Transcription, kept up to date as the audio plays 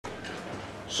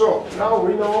So now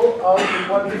we know how to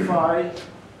quantify,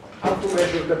 how to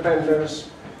measure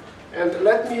dependence. And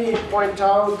let me point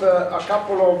out a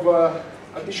couple of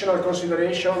additional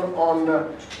considerations on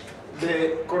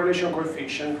the correlation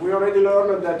coefficient. We already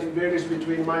learned that it varies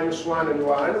between -1 and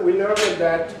 1. We learned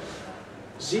that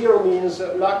 0 means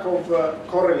lack of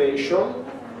correlation.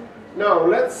 Now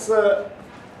let's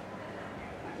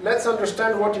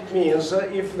understand what it means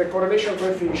if the correlation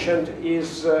coefficient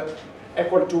is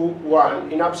equal to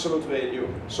 1 in absolute value.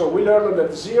 So we learned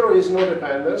that 0 is no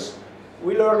dependence.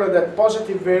 We learned that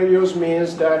positive values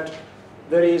means that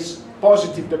there is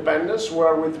positive dependence,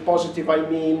 where with positive I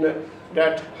mean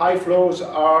that high flows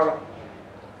are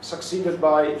succeeded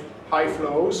by high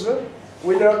flows.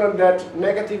 We learned that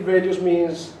negative values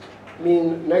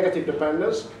mean negative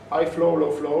dependence, high flow,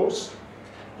 low flows.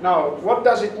 Now, what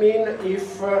does it mean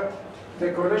if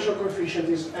the correlation coefficient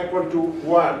is equal to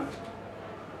 1?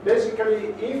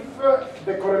 Basically, if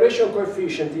the correlation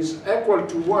coefficient is equal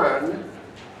to 1,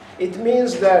 it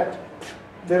means that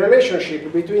the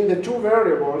relationship between the two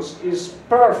variables is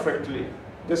perfectly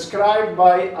described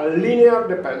by a linear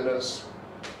dependence,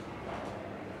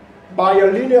 by a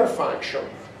linear function.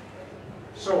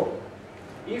 So,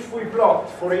 if we plot,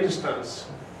 for instance,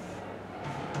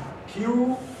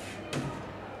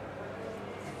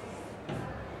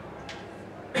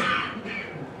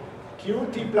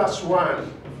 qt plus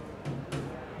 1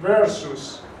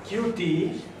 versus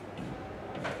qt,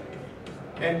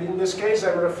 and in this case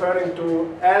I'm referring to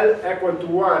L equal to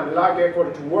 1, lag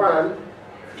equal to 1,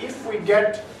 if we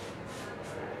get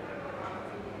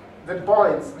the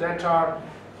points that are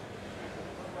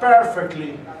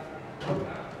perfectly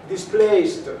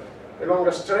displaced along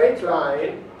a straight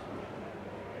line,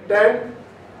 then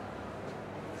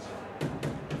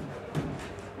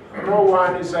rho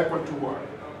 1 is equal to 1.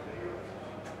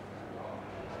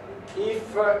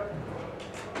 If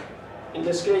in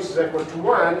this case it's equal to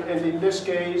 1, and in this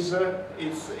case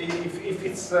it's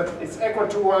equal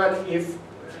to 1 if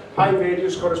high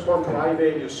values correspond to high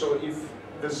values. So if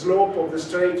the slope of the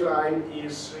straight line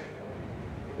is,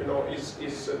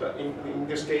 in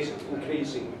this case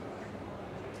increasing.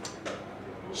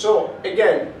 So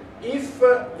again, if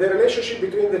the relationship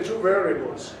between the two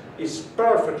variables is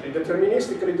perfectly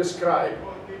deterministically described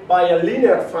by a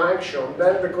linear function,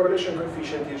 then the correlation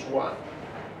coefficient is 1.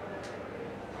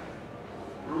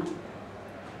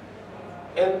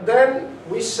 And then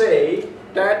we say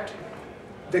that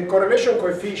the correlation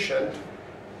coefficient,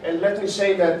 and let me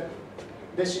say that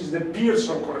this is the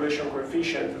Pearson correlation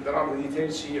coefficient, there are the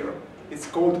details here, it's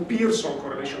called Pearson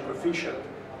correlation coefficient.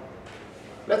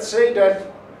 Let's say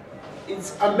that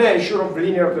it's a measure of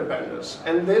linear dependence,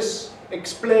 and this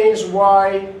explains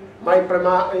why my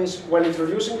premise when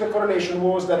introducing the correlation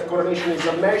was that correlation is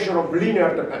a measure of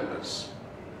linear dependence.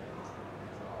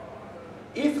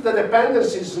 If the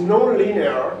dependence is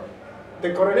non-linear,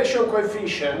 the correlation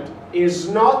coefficient is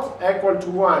not equal to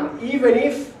 1, even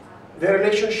if the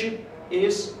relationship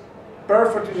is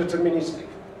perfectly deterministic.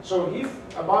 So if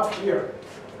above here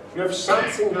you have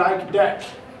something like that,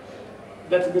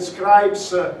 that describes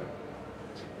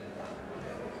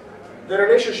the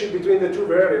relationship between the two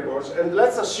variables, and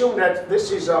let's assume that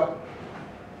this is an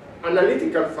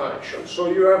analytical function, so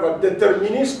you have a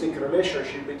deterministic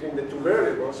relationship between the two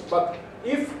variables, but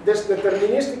if this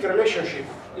deterministic relationship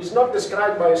is not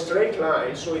described by a straight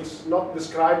line, so it's not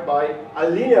described by a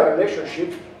linear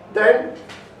relationship, then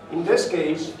in this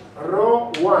case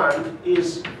rho 1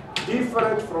 is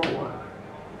different from 1.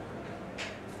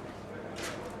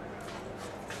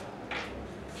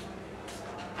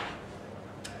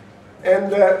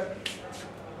 And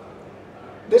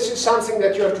this is something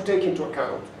that you have to take into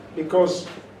account, because,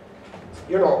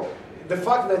 the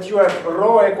fact that you have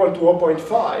rho equal to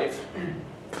 0.5,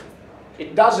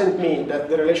 it doesn't mean that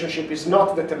the relationship is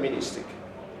not deterministic.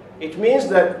 It means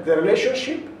that the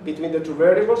relationship between the two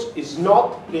variables is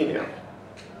not linear.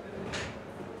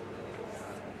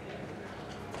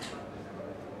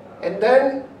 And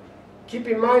then keep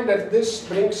in mind that this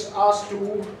brings us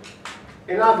to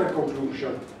another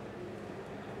conclusion.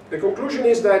 The conclusion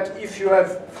is that if you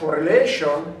have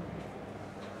correlation,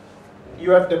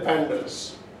 you have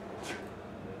dependence.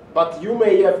 But you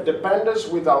may have dependence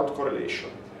without correlation.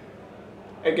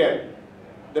 Again,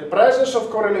 the presence of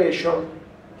correlation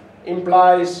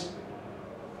implies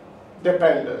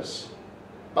dependence.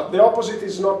 But the opposite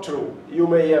is not true. You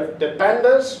may have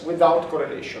dependence without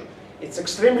correlation. It's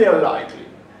extremely unlikely.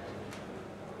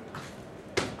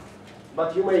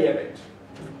 But you may have it.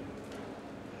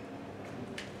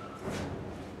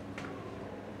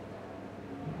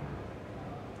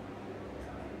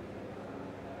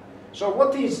 So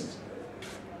what is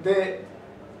the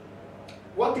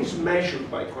what is measured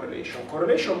by correlation?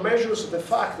 Correlation measures the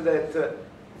fact that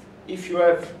if you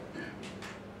have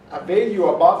a value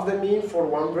above the mean for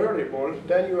one variable,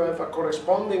 then you have a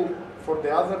corresponding, for the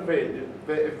other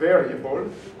variable,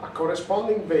 a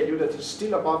corresponding value that is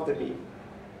still above the mean,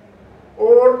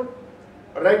 or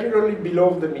regularly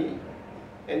below the mean.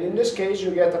 And in this case,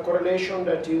 you get a correlation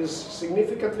that is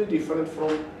significantly different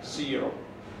from 0.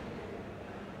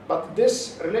 But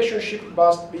this relationship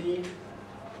must be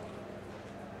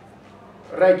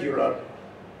regular.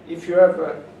 If you have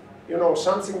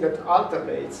something that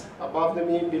alternates above the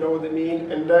mean, below the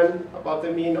mean, and then above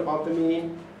the mean, above the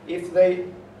mean, if they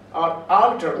are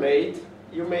alternate,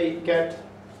 you may get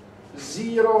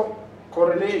 0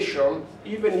 correlation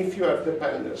even if you have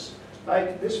dependence.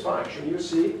 Like this function, you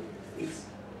see,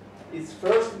 it's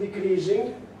first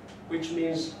decreasing, which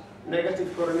means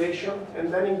negative correlation,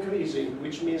 and then increasing,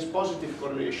 which means positive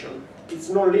correlation. It's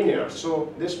non-linear,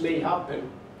 so this may happen.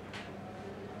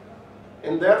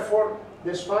 And therefore,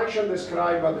 this function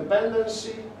describes a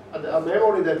dependency, a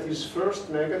memory that is first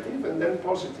negative and then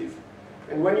positive.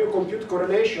 And when you compute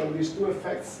correlation, these two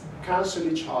effects cancel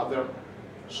each other.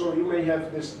 So you may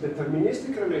have this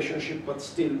deterministic relationship, but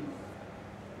still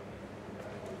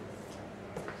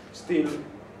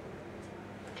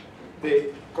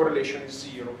the correlation is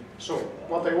 0. So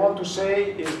what I want to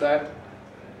say is that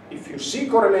if you see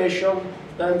correlation,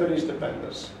 then there is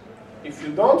dependence. If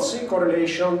you don't see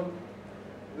correlation,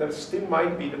 there still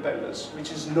might be dependence,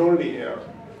 which is non-linear.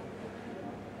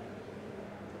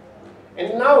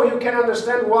 And now you can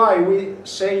understand why we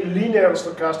say linear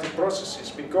stochastic processes,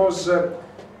 because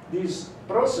these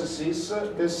processes,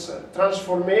 these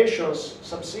transformations,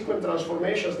 subsequent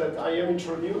transformations that I am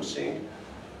introducing,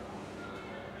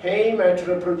 aim at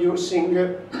reproducing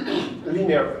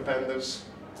linear dependence.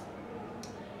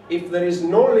 If there is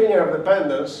no linear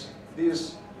dependence,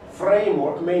 this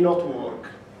framework may not work,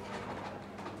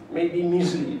 may be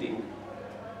misleading.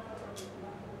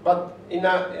 But in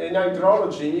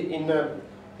hydrology,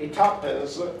 it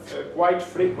happens quite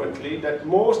frequently that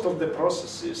most of the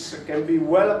processes can be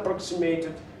well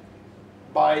approximated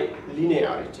by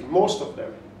linearity, most of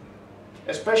them.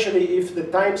 Especially if the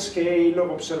time scale of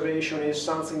observation is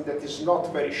something that is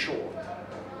not very short.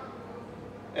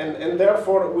 And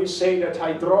therefore we say that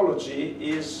hydrology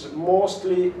is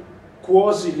mostly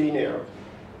quasi-linear.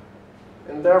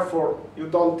 And therefore you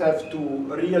don't have to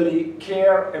really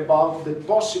care about the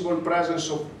possible presence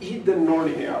of hidden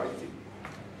nonlinearity.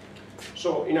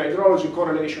 So in hydrology,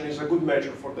 correlation is a good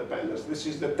measure for dependence. This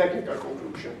is the technical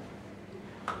conclusion.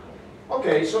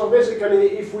 Okay, so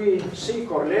basically if we see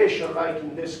correlation, like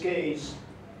in this case,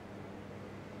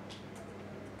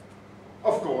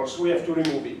 of course we have to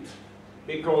remove it,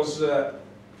 because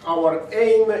our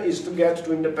aim is to get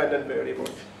to independent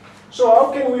variables. So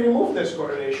how can we remove this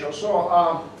correlation? So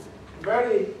a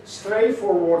very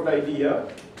straightforward idea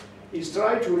is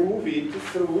try to remove it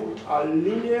through a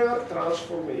linear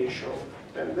transformation.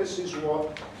 And this is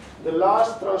what the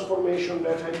last transformation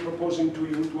that I'm proposing to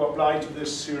you to apply to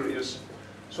this series.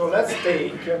 So let's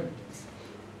take,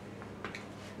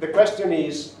 the question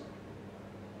is,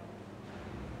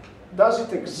 does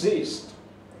it exist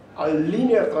a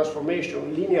linear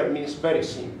transformation? Linear means very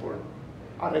simple,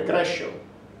 a regression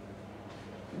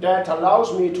that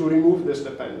allows me to remove this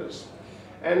dependence.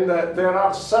 And there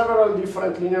are several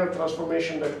different linear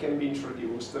transformations that can be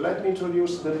introduced. Let me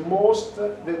introduce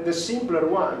the simpler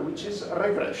one, which is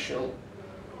regression.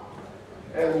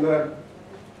 And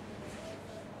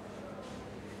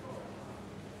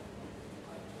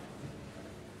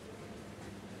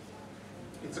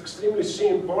it's extremely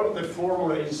simple. The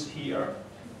formula is here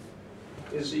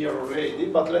already,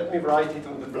 but let me write it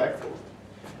on the blackboard.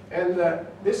 And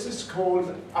this is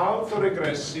called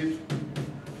autoregressive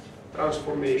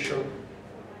transformation.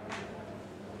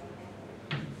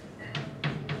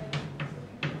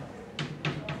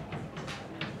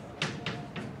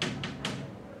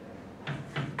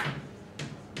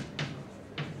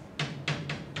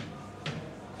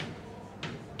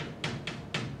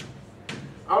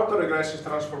 Autoregressive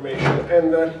transformation,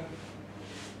 and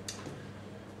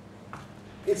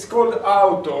it's called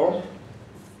auto.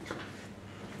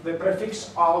 The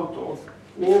prefix auto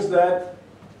means that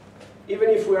even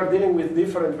if we are dealing with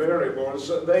different variables,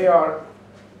 they are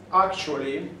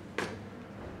actually,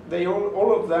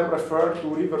 all of them refer to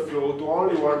river flow, to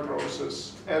only one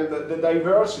process. And the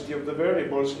diversity of the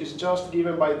variables is just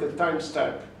given by the time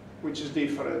step, which is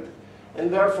different.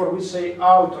 And therefore we say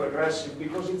autoregressive,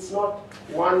 because it's not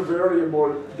one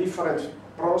variable, different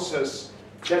process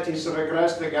that is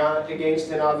regressed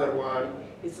against another one.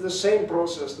 It's the same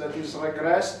process that is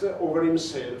regressed over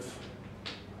himself.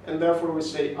 and therefore we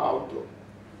say auto.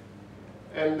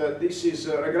 And this is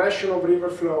a regression of river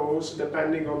flows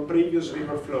depending on previous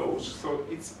river flows, so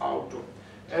it's auto.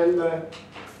 And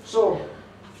so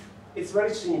it's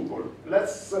very simple.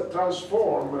 Let's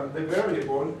transform the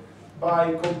variable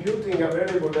by computing a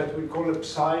variable that we call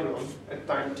epsilon at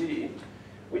time t,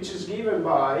 which is given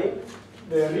by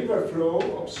the river flow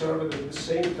observed at the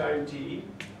same time t,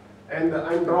 and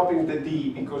I'm dropping the d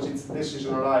because it's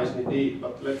decisionalized in d,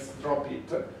 but let's drop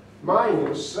it,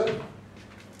 minus a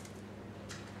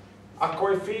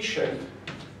coefficient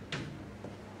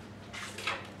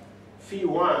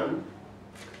phi1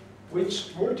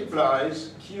 which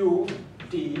multiplies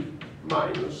qt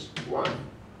minus 1.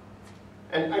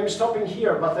 And I'm stopping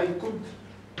here, but I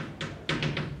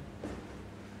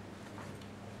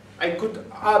could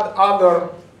add other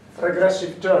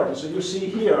regressive terms. You see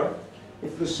here,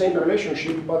 it's the same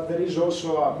relationship, but there is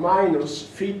also a minus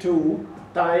phi2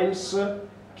 times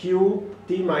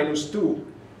qt minus 2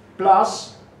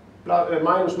 plus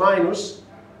minus minus.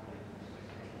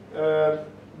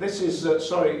 This is,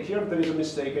 sorry, here there is a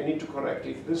mistake, I need to correct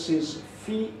it. This is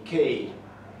phi k,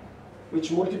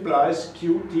 which multiplies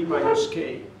qt minus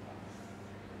k.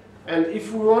 And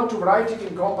if we want to write it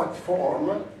in compact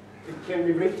form, it can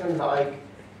be written like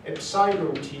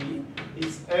epsilon t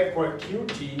is equal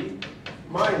qt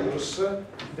minus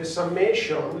the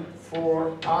summation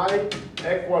for I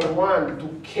equal 1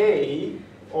 to k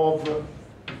of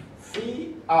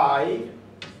phi I,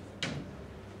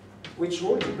 which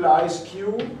multiplies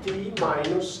qt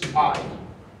minus I.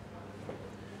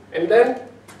 And then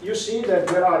you see that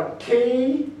there are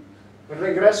k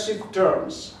regressive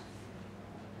terms.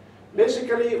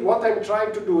 Basically, what I'm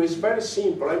trying to do is very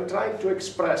simple. I'm trying to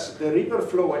express the river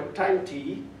flow at time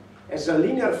t as a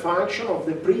linear function of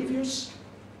the previous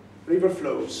river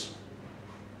flows.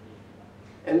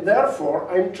 And therefore,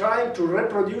 I'm trying to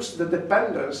reproduce the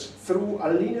dependence through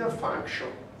a linear function.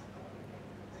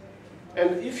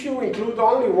 And if you include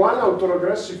only one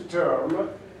autoregressive term,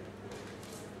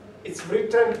 it's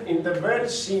written in the very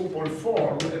simple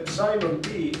form, epsilon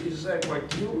t is equal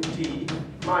to qt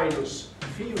minus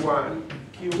phi1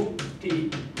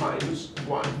 qt minus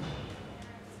 1.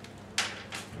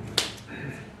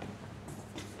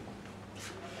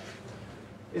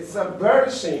 It's a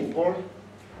very simple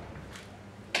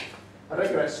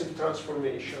regressive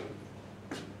transformation.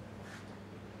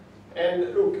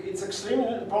 And look, it's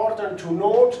extremely important to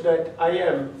note that I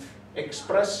am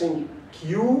expressing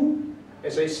q,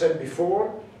 as I said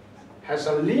before, as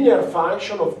a linear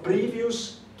function of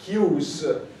previous q's.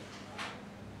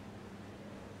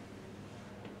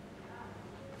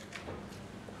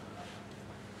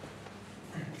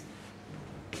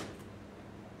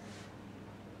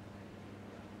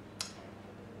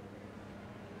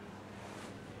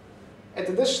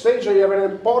 At this stage, I have an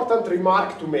important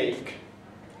remark to make,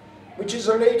 which is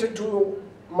related to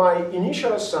my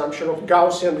initial assumption of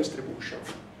Gaussian distribution.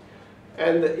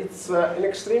 And it's an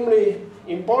extremely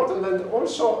important and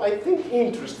also, I think,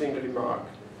 interesting remark.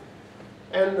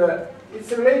 And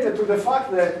it's related to the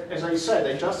fact that, as I said,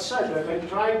 I just said that I'm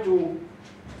trying to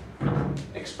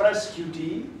express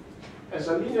qt as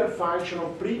a linear function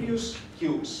of previous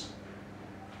q's.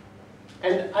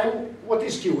 And what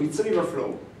is q? It's river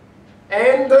flow.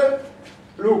 And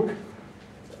look,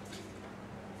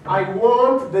 I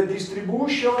want the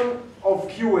distribution of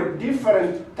q at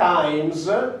different times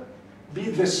be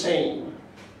the same,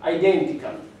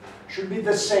 identical, should be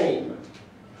the same.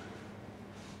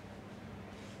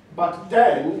 But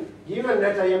then, given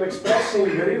that I am expressing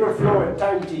the river flow at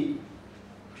time t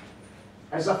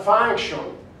as a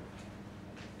function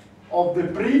of the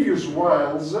previous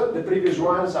ones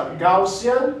are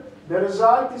Gaussian, the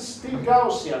result is still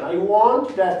Gaussian. I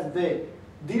want that the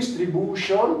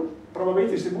distribution,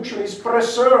 probability distribution, is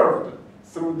preserved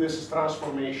through this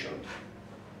transformation.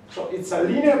 So it's a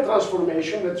linear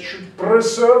transformation that should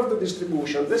preserve the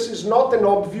distribution. This is not an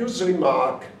obvious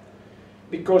remark,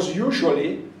 because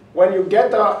usually when you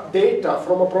get data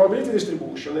from a probability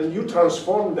distribution and you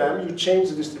transform them, you change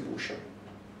the distribution.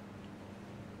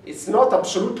 It's not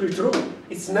absolutely true.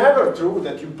 It's never true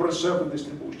that you preserve the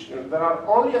distribution. There are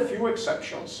only a few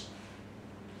exceptions.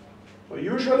 So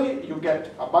usually you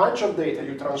get a bunch of data,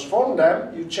 you transform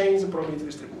them, you change the probability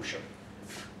distribution.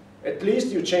 At least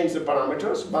you change the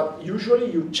parameters, but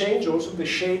usually you change also the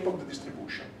shape of the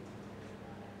distribution.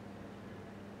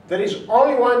 There is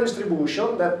only one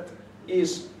distribution that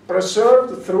is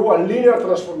preserved through a linear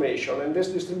transformation, and this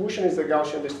distribution is the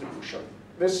Gaussian distribution.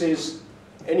 This is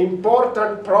an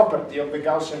important property of the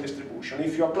Gaussian distribution.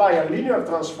 If you apply a linear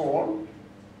transform,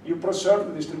 you preserve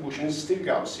the distribution. It's still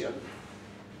Gaussian.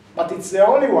 But it's the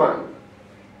only one.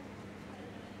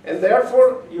 And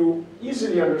therefore, you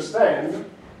easily understand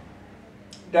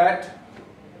that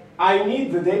I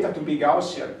need the data to be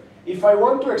Gaussian. If I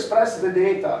want to express the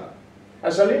data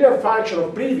as a linear function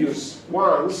of previous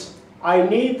ones, I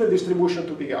need the distribution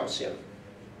to be Gaussian.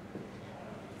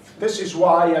 This is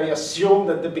why I assumed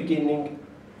at the beginning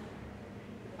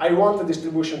I want the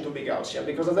distribution to be Gaussian,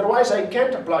 because otherwise I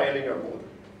can't apply a linear model.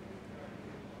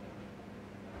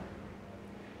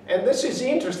 And this is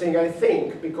interesting, I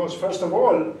think, because first of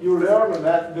all, you learn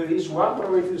that there is one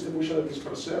probability distribution that is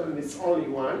preserved, and it's only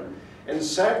one. And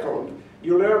second,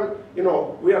 you learn,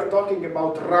 we are talking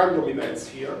about random events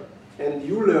here, and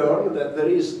you learn that there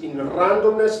is, in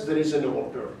randomness, there is an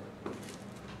order,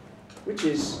 which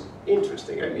is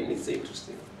interesting. I mean, it's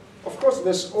interesting. Of course,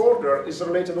 this order is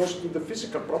related also to the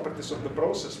physical properties of the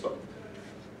process, but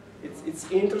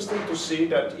it's interesting to see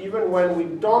that even when we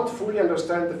don't fully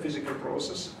understand the physical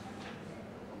process,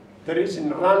 there is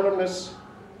in randomness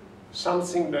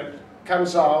something that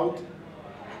comes out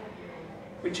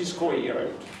which is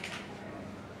coherent.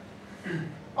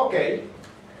 Okay,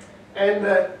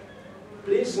 and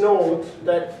please note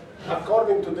that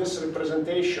according to this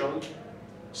representation,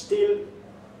 still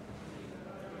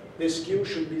this Q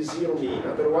should be zero mean,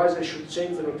 otherwise I should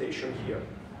change the notation here.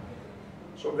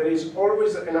 So there is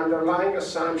always an underlying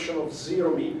assumption of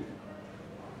zero mean,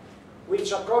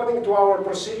 which according to our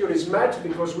procedure is met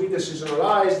because we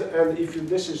decisionalized, and if you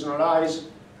decisionalize,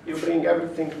 you bring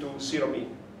everything to zero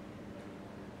mean.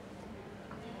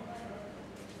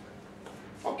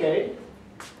 Okay,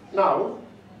 now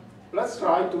let's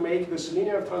try to make this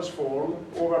linear transform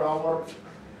over our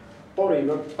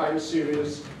Fourier time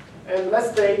series, and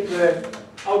let's take the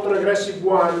autoregressive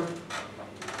one.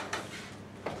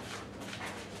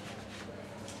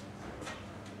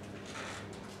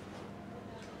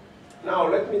 Now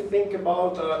let me think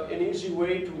about an easy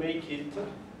way to make it,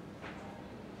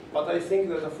 but I think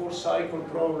that a fourth cycle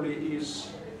probably is,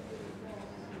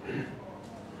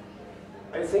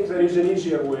 I think there is an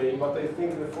easier way, but I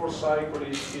think the fourth cycle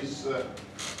is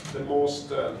the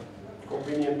most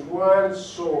convenient one.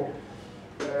 So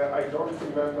I don't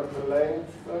remember the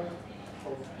length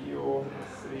of PO3,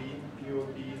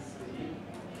 POD3.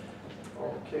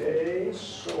 Okay,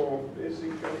 so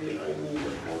basically I need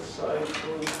a fourth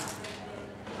cycle.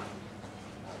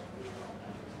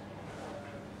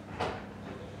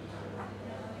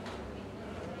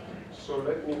 So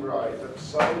let me write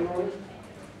epsilon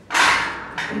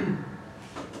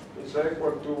is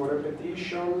equal to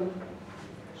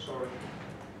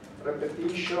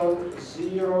repetition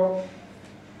 0,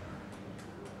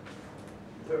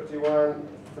 31,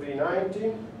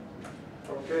 390,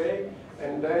 okay,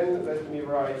 and then let me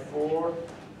write for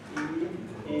E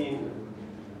in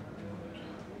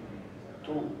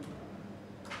 2,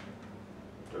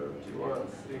 31,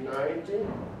 390,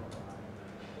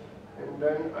 and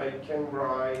then I can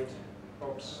write,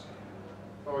 oops,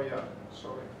 oh yeah,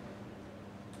 sorry.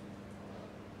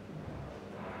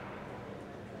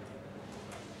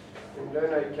 And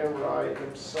then I can write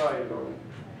epsilon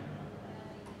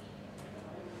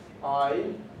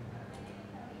I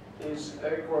is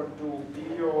equal to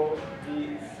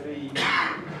POD3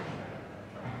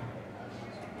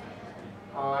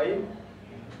 I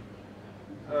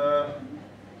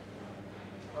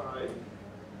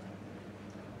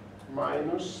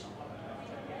minus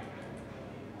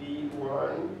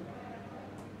P1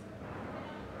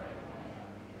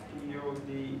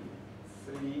 POD3,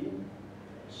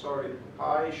 sorry,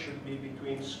 I should be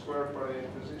between square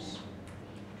parentheses,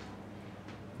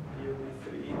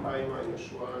 POD3 I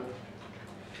minus 1.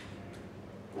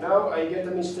 Now I get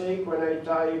a mistake when I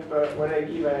type, when I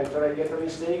give enter, I get a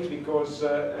mistake because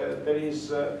there is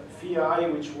phi I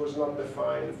which was not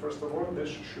defined. First of all, this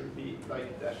should be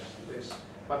like that, this,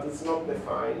 but it's not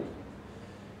defined.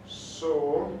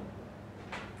 So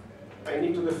I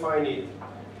need to define it.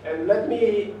 And let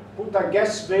me put a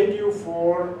guess value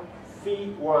for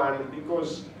phi1,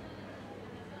 because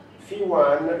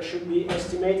phi1 should be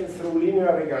estimated through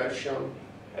linear regression.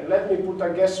 And let me put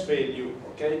a guess value.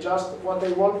 Okay, just what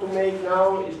I want to make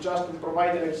now is just to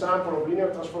provide an example of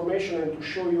linear transformation and to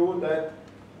show you that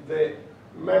the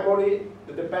memory,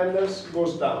 the dependence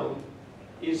goes down,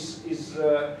 is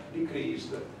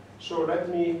decreased. So let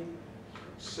me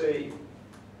say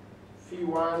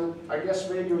phi1, I guess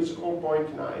value is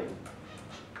 0.9,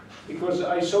 because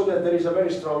I saw that there is a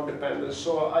very strong dependence.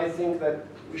 So I think that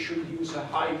we should use a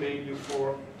high value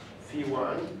for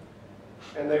phi1,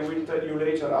 and I will tell you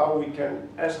later how we can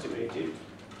estimate it.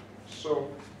 So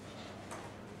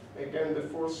again, the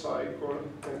fourth cycle,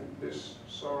 and this,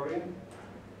 sorry,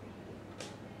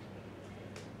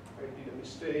 I did a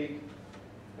mistake,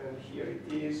 and here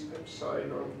it is,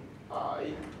 epsilon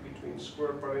I between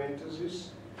square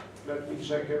parentheses. Let me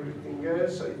check everything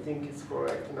else. I think it's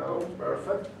correct now.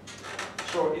 Perfect.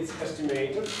 So it's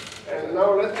estimated. And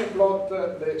now let me plot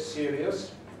the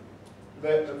series,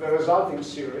 the resulting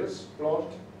series.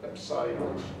 Plot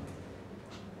epsilon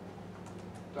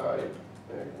type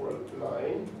equal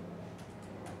line.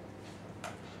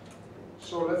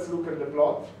 So let's look at the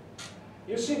plot.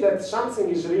 You see that something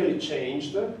is really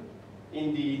changed,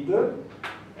 indeed,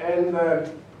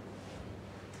 and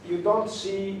you don't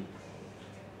see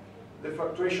the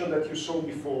fluctuation that you saw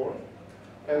before.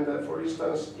 And for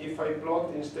instance, if I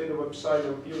plot instead of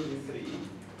epsilon period 3,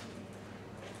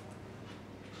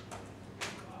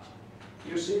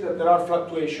 you see that there are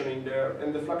fluctuations in there,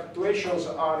 and the fluctuations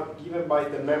are given by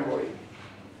the memory.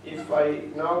 If I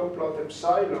now plot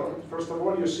epsilon, first of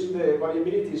all, you see the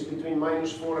variability is between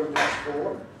 -4 and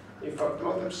 +4. If I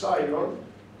plot epsilon,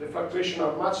 the fluctuations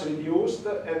are much reduced,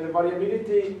 and the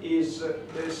variability is,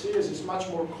 the series is much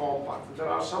more compact. There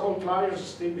are some outliers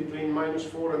still between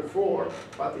 -4 and 4,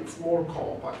 but it's more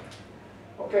compact.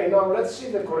 Okay, now let's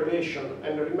see the correlation,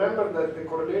 and remember that the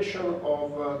correlation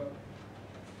of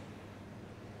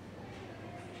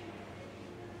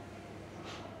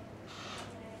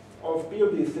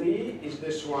POD3 is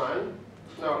this one.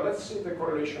 Now let's see the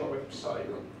correlation of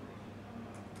epsilon.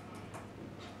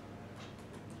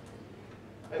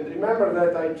 And remember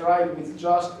that I tried with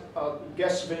just a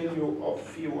guess value of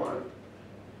phi1.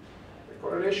 The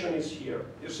correlation is here.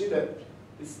 You see that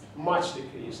it's much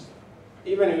decreased,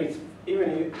 even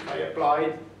if I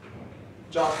applied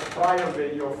just a prior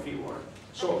value of phi1.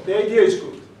 So the idea is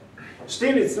good.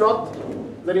 Still, it's not.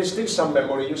 There is still some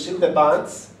memory. You see the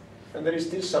bands, and there is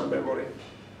still some memory.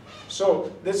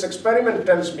 So this experiment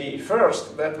tells me,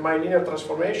 first, that my linear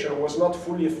transformation was not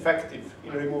fully effective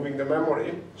in removing the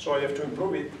memory, so I have to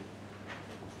improve it.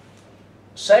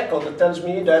 Second, it tells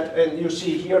me that, and you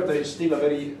see here there is still a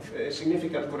very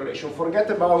significant correlation. Forget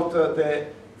about the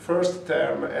first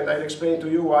term, and I'll explain to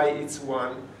you why it's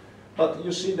 1. But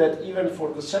you see that even for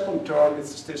the second term,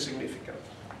 it's still significant.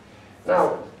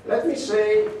 Now, let me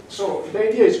say, so the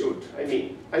idea is good. I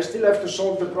mean, I still have to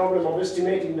solve the problem of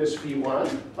estimating this phi1,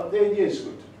 but the idea is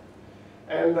good.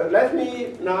 And let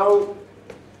me now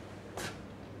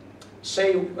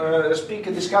say,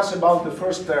 discuss about the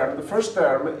first term. The first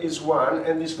term is 1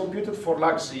 and is computed for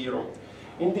lag 0.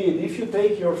 Indeed, if you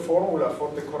take your formula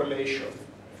for the correlation,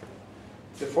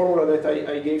 the formula that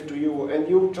I gave to you, and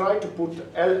you try to put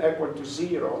L equal to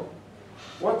 0,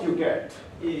 what you get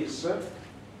is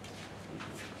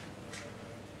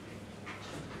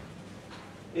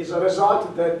a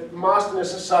result that must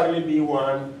necessarily be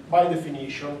 1 by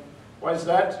definition. Why is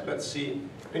that? Let's see.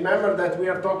 Remember that we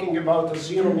are talking about a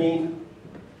zero mean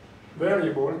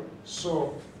variable,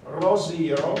 so rho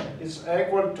 0 is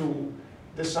equal to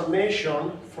the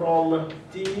summation from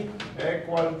t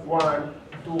equal 1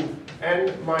 to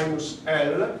n minus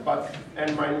L, but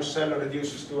n minus L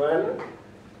reduces to n,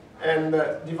 and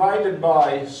divided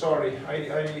by, sorry,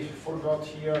 I forgot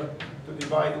here to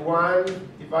divide 1,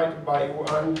 divided by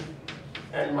 1,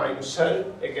 n minus L,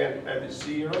 again L is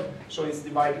 0, so it's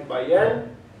divided by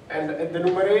n, and at the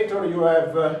numerator you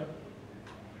have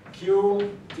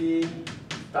qt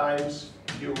times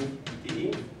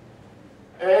qt,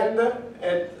 and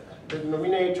at the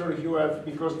denominator you have,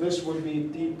 because this will be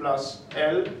t plus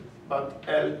L, but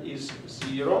L is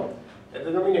 0, at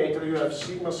the denominator you have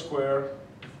sigma square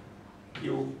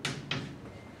q.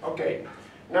 Okay,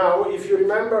 now if you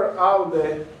remember how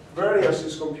the variance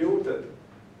is computed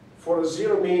for a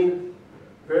zero mean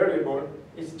variable,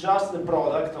 it's just the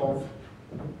product of,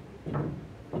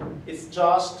 it's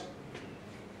just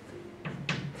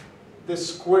the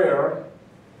square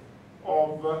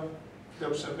of the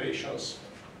observations.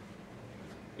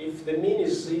 If the mean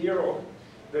is 0,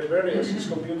 the variance is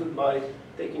computed by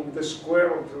taking the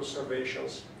square of the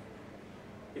observations.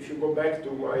 If you go back to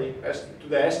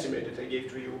the estimate that I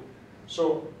gave to you.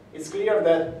 So it's clear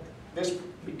that this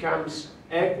becomes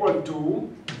equal to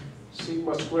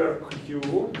sigma square q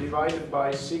divided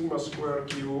by sigma square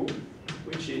q,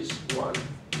 which is 1.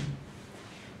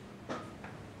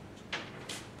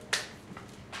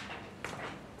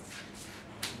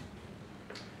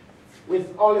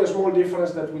 With only a small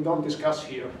difference that we don't discuss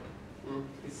here.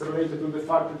 It's related to the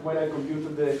fact that when I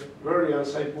computed the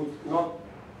variance, I put not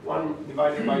 1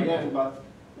 divided by n, but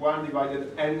 1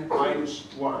 divided n minus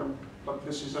 1. But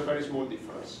this is a very small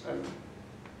difference. And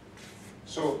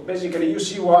so basically, you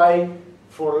see why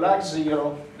for lag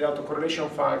 0, the autocorrelation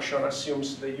function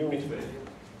assumes the unit value.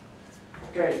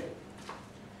 Okay.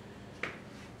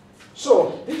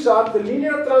 So these are the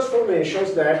linear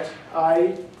transformations that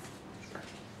I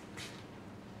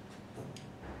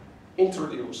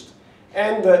introduced.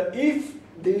 And if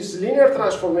these linear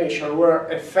transformations were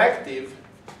effective,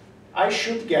 I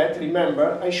should get,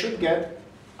 remember, I should get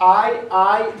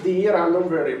IID random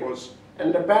variables,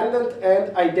 independent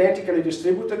and identically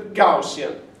distributed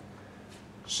Gaussian.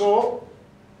 So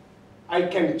I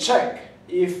can check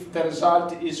if the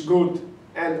result is good.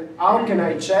 And how can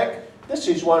I check? This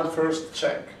is one first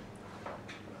check.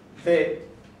 The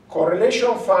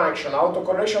correlation function,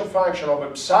 autocorrelation function of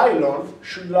epsilon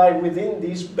should lie within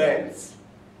these bands.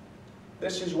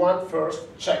 This is one first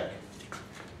check.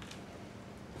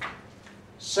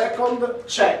 Second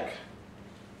check.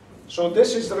 So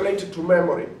this is related to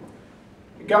memory.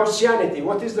 Gaussianity,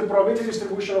 what is the probability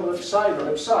distribution of epsilon?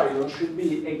 Epsilon should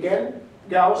be, again,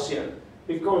 Gaussian,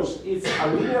 because it's a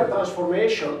linear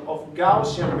transformation of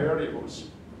Gaussian variables.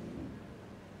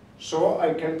 So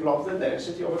I can plot the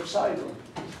density of epsilon.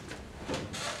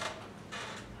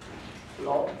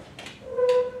 Plot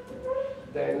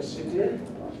density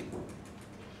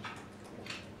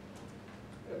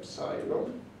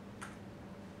epsilon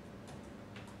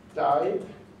type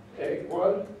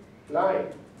equal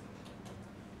line.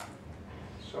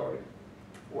 Sorry,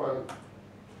 1.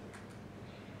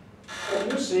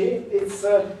 And you see, it's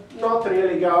not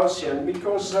really Gaussian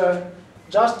because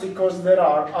just because there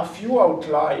are a few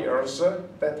outliers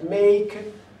that make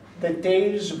the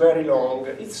tails very long.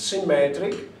 It's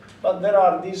symmetric, but there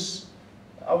are these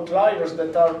outliers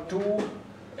that are too.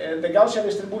 The Gaussian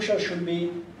distribution should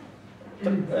be.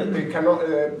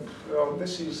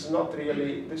 This is not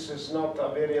really. This is not a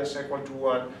variance equal to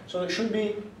 1. So it should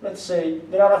be. Let's say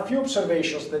there are a few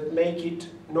observations that make it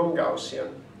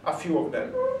non-Gaussian. A few of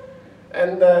them,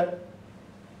 and.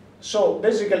 So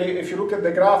basically, if you look at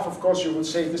the graph, of course, you would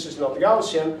say this is not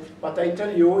Gaussian, but I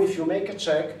tell you, if you make a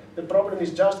check, the problem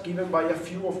is just given by a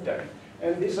few of them.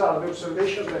 And these are the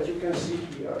observations that you can see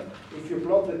here. If you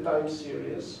plot the time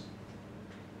series,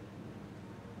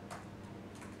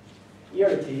 here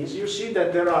it is, you see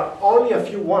that there are only a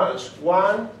few ones.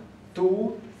 1,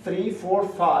 2, 3, 4,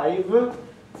 5,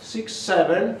 6,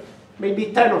 7,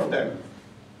 maybe 10 of them.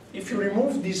 If you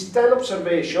remove these 10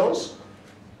 observations,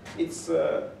 it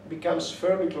becomes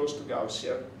fairly close to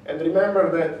Gaussian. And remember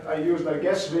that I used a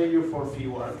guess value for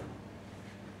phi1.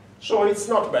 So it's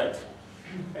not bad.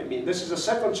 I mean, this is a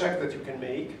second check that you can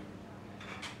make.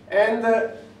 And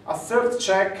a third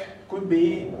check could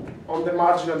be on the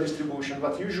marginal distribution,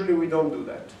 but usually we don't do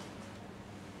that.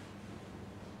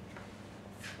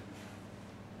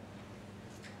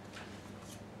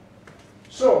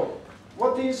 So,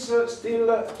 what is still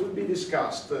to be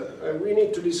discussed? We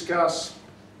need to discuss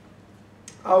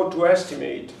how to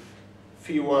estimate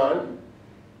phi1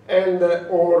 and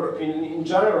or in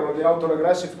general the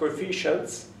autoregressive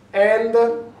coefficients, and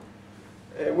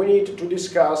we need to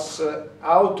discuss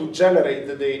how to generate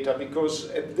the data, because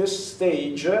at this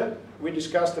stage we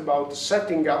discussed about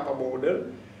setting up a model,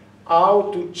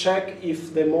 how to check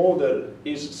if the model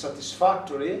is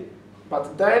satisfactory,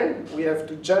 but then we have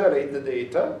to generate the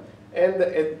data, and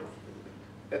at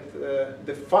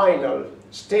the final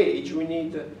stage we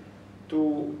need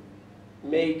to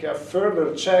make a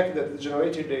further check that the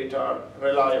generated data are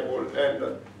reliable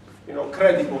and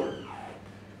credible.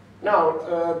 Now,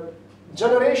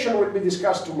 generation will be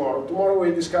discussed tomorrow. Tomorrow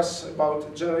we'll discuss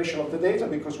about generation of the data,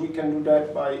 because we can do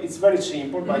that by, it's very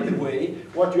simple, by the way.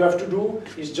 What you have to do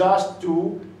is just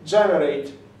to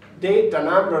generate data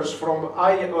numbers from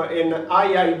an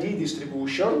IID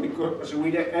distribution, because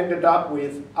we ended up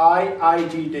with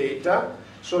IID data.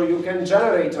 So you can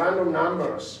generate random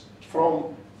numbers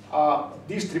from a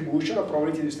distribution, a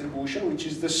probability distribution, which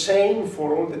is the same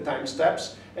for all the time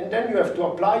steps, and then you have to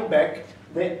apply back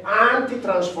the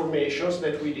anti-transformations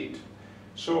that we did.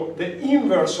 So the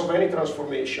inverse of any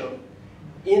transformation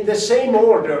in the same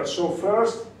order. So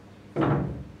first the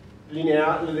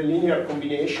linear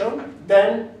combination,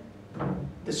 then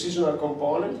the seasonal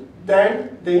component,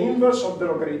 then the inverse of the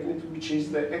logarithmic, which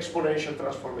is the exponential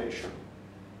transformation.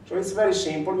 So it's very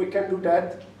simple. We can do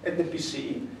that at the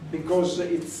PC, because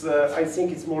it's, I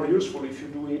think it's more useful if you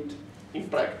do it in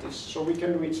practice. So we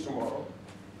can do it tomorrow.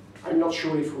 I'm not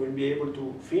sure if we'll be able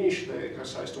to finish the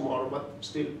exercise tomorrow, but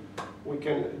still, we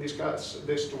can discuss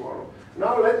this tomorrow.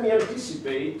 Now let me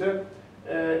anticipate.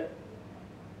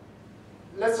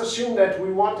 Let's assume that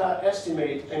we want to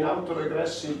estimate an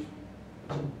autoregressive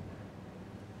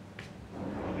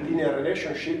linear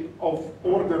relationship of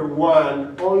order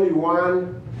 1, only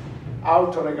one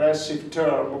autoregressive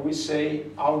term. We say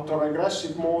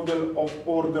autoregressive model of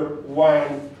order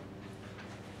 1.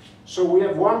 So we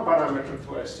have one parameter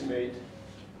to estimate,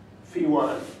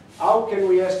 phi1. How can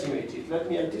we estimate it? Let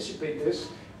me anticipate this.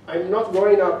 I'm not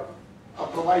going to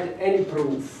provide any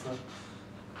proof.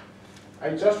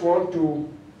 I just want to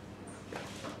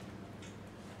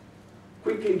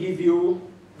quickly give you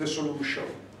the solution.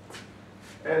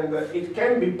 And it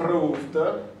can be proved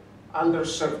under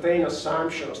certain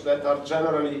assumptions that are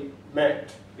generally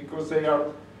met, because they are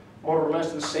more or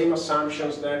less the same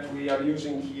assumptions that we are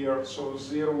using here. So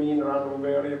zero mean random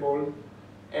variable,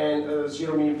 and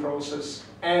zero mean process,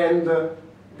 and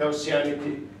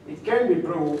Gaussianity. It can be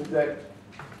proved that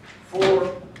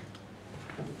for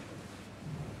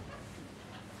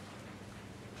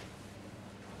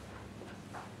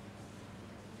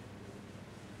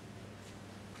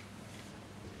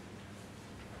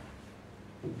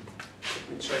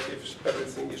check if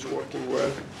everything is working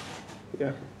well.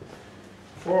 Yeah.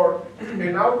 For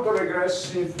an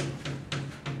autoregressive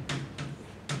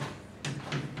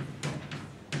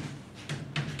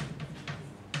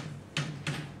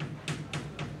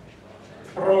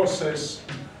process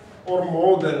or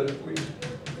model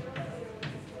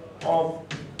of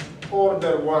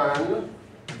order 1,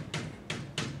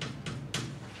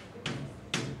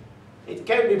 it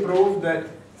can be proved that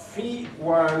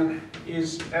phi1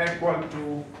 is equal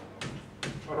to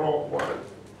rho 1.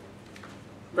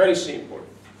 Very simple.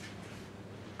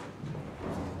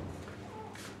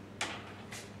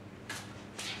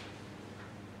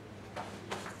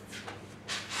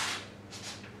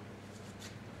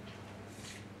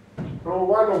 Rho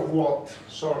 1 of what?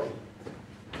 Sorry,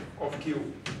 of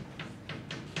Q.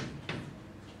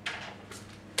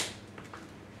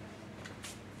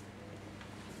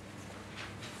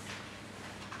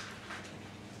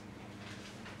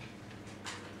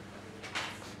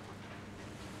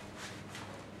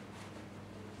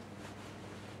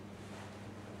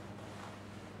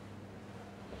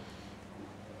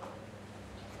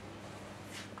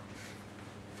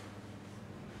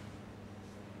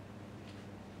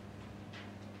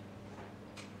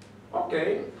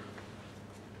 Okay.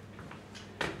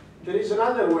 There is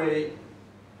another way,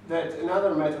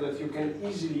 another method that you can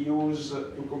easily use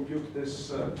to compute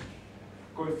this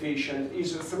coefficient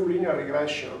is through linear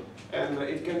regression. And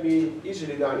it can be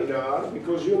easily done in R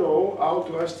because you know how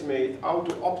to estimate, how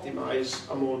to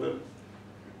optimize a model.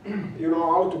 You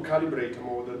know how to calibrate a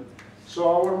model. So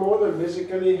our model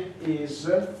basically is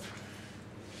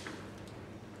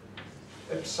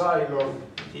epsilon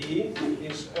t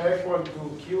is equal to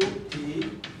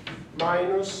qt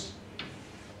minus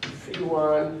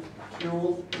phi1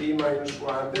 qt minus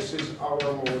 1. This is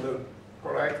our model,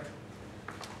 correct?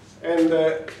 And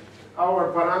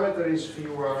our parameter is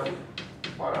phi1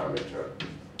 parameter.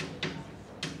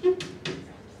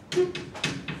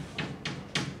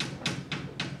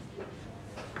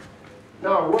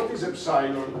 Now, what is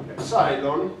epsilon?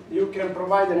 Epsilon, you can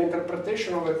provide an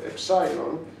interpretation of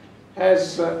epsilon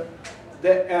as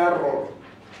the error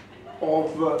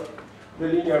of the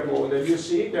linear model. You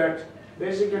see that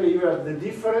basically you have the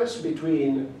difference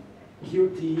between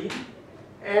qt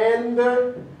and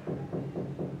the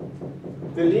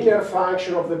linear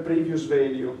function of the previous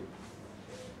value.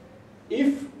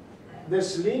 If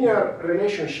this linear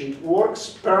relationship works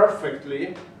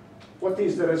perfectly, what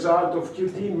is the result of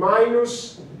qt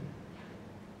minus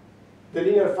the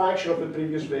linear function of the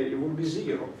previous value? Will be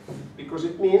 0, because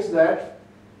it means that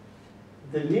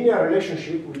the linear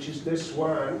relationship, which is this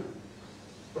one,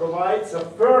 provides a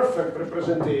perfect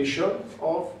representation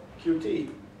of qt.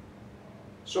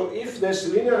 So if this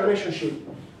linear relationship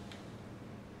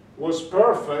was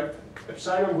perfect,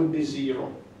 epsilon would be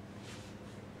 0.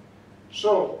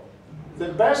 So the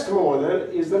best model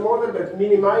is the model that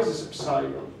minimizes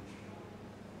epsilon.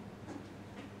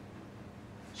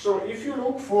 So if you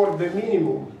look for the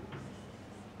minimum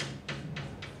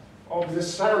of the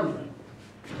sum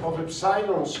of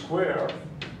epsilon squared,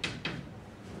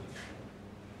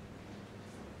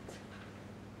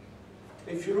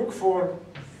 if you look for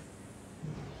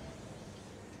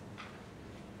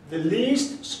the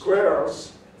least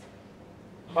squares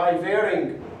by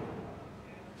varying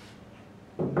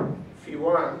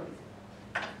phi1,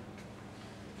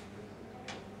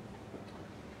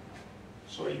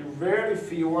 so you vary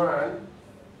phi1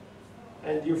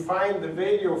 and you find the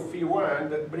value of phi1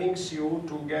 that brings you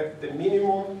to get the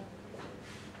minimum.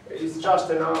 It's just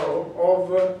an arrow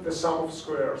of the sum of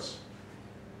squares.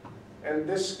 And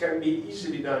this can be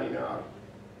easily done in R.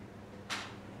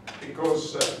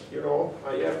 Because, you know,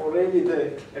 I have already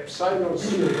the epsilon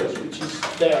series, which is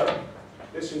there.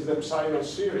 This is the epsilon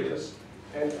series.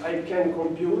 And I can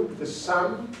compute the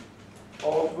sum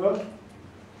of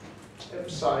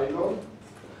epsilon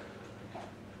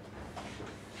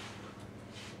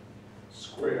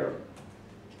square,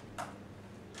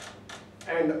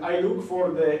 and I look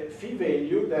for the phi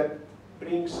value that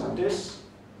brings this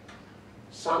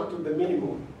sum to the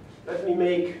minimum. Let me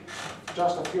make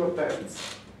just a few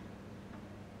attempts.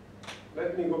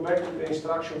 Let me go back to the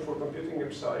instruction for computing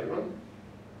epsilon.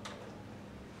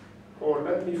 Or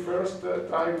let me first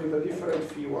try with a different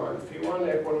phi1.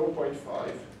 Phi1 equal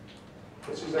 0.5.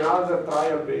 This is another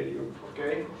trial value,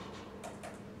 okay?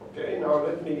 Okay, now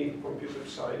let me compute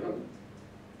epsilon.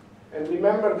 And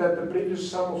remember that the previous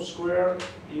sum of square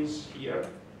is here.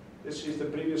 This is the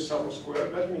previous sum of square.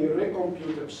 Let me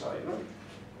recompute epsilon.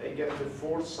 I get the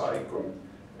fourth cycle,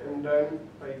 and then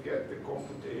I get the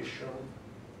computation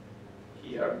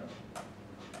here.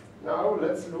 Now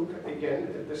let's look again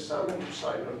at the sum of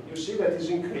epsilon. You see that is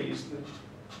increased.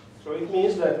 So it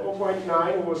means that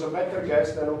 0.9 was a better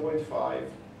guess than 0.5.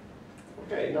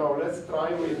 Okay, now let's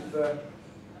try with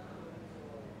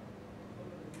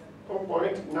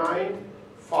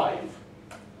 0.95.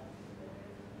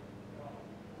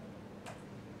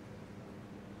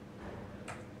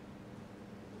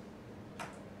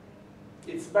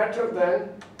 It's better than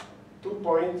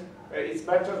it's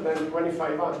better than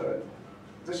 2500.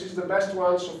 This is the best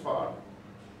one so far.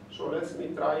 So let me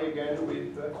try again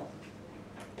with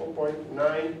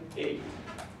 0.98.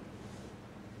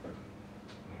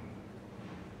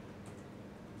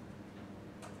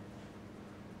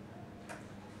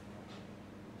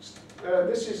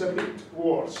 This is a bit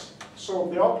worse. So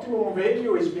the optimum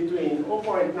value is between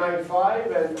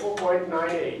 0.95 and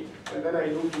 0.98, and then I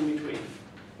look in between.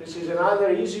 This is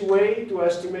another easy way to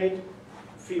estimate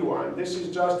phi1. This is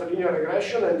just a linear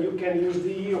regression, and you can use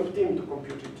the e-optim to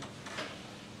compute it.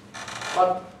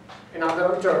 But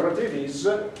another alternative is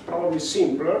probably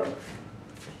simpler.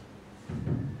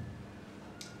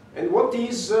 And what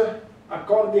is,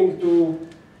 according to,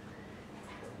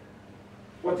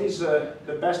 what is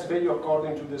the best value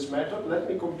according to this method? Let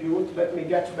me compute, let me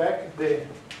get back the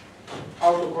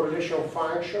autocorrelation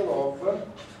function of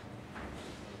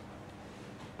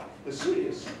the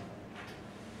series.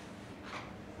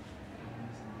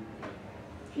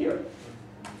 Here.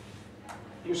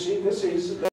 You see, this is